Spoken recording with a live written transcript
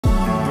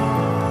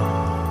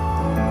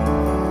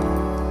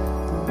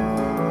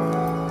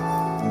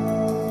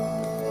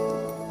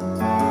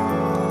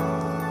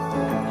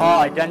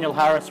Hi, Daniel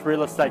Harris,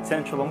 Real Estate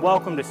Central, and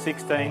welcome to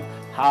 16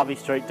 Harvey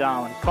Street,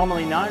 Darwin,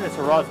 commonly known as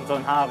Horizons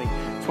on Harvey.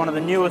 It's one of the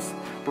newest,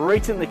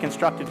 recently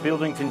constructed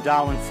buildings in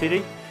Darwin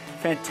City.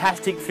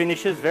 Fantastic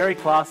finishes, very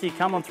classy.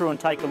 Come on through and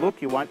take a look,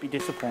 you won't be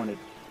disappointed.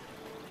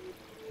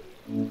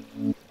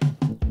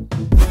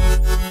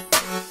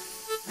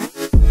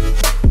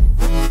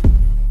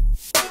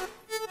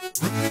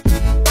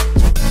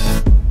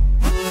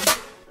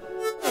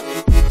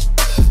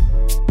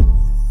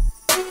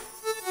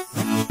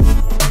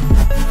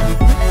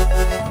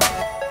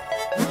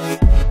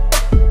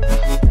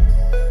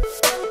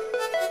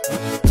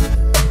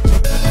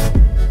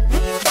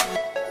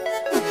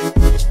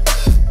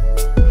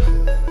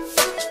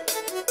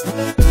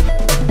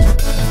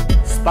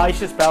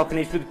 Spacious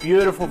balconies with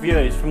beautiful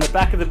views. From the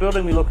back of the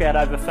building we look out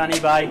over Fanny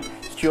Bay,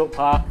 Stewart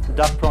Park, the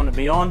Duck Pond and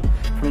beyond.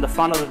 From the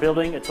front of the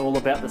building it's all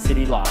about the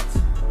city lights.